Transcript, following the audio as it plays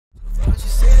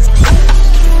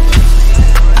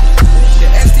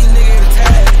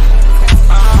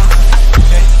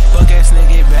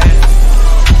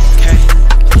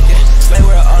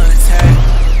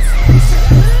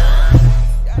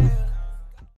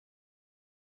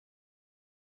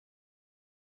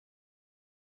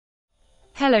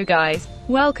Hello guys,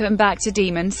 welcome back to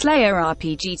Demon Slayer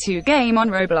RPG 2 game on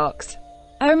Roblox.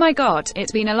 Oh my god,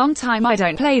 it's been a long time I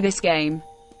don't play this game.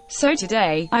 So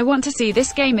today, I want to see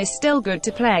this game is still good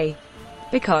to play.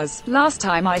 Because, last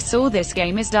time I saw this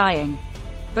game is dying.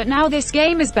 But now this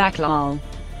game is back lol.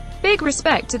 Big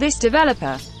respect to this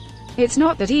developer. It's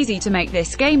not that easy to make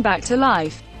this game back to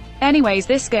life. Anyways,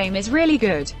 this game is really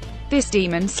good. This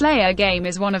Demon Slayer game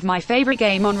is one of my favorite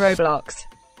game on Roblox.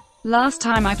 Last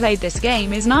time I played this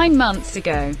game is 9 months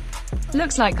ago.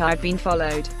 Looks like I've been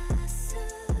followed.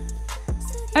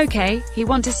 Okay, he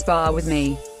want to spar with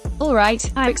me.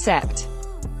 Alright, I accept.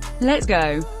 Let's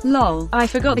go. Lol, I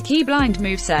forgot the key blind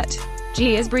moveset.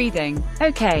 G is breathing.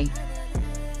 Okay.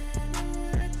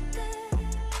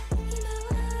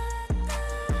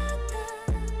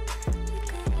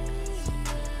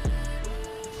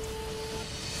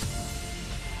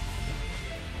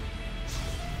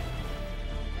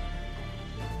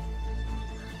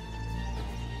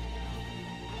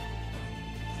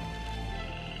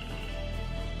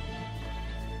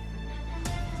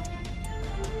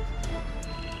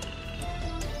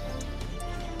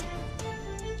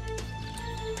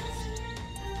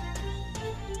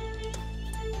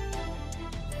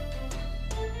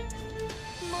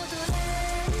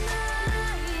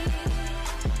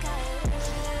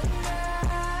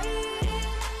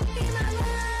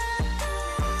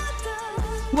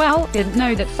 Well, didn't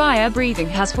know that fire breathing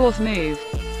has 4th move.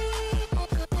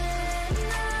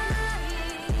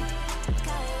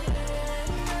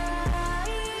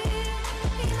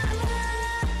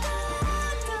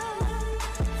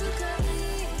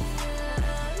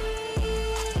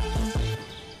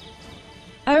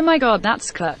 Oh my god,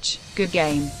 that's clutch. Good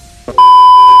game.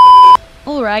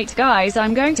 Alright guys,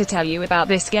 I'm going to tell you about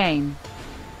this game.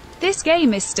 This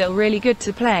game is still really good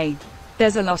to play.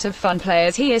 There's a lot of fun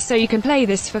players here, so you can play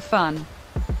this for fun.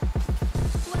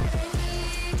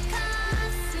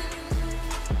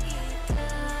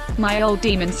 My old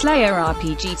Demon Slayer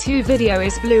RPG 2 video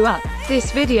is blew up.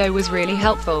 This video was really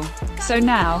helpful. So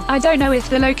now, I don't know if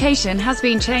the location has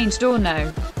been changed or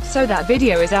no. So that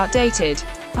video is outdated.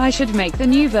 I should make the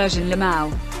new version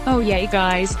Lamau. Oh yay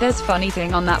guys, there's funny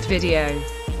thing on that video.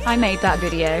 I made that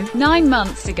video 9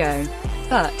 months ago.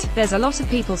 But, there's a lot of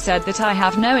people said that I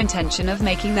have no intention of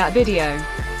making that video.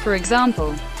 For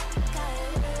example,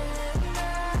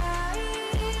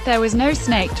 there was no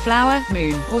snaked flower,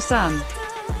 moon, or sun.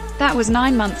 That was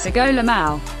 9 months ago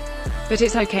Lamau. But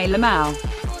it's okay Lamau.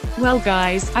 Well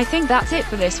guys, I think that's it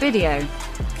for this video.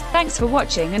 Thanks for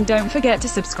watching and don't forget to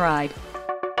subscribe.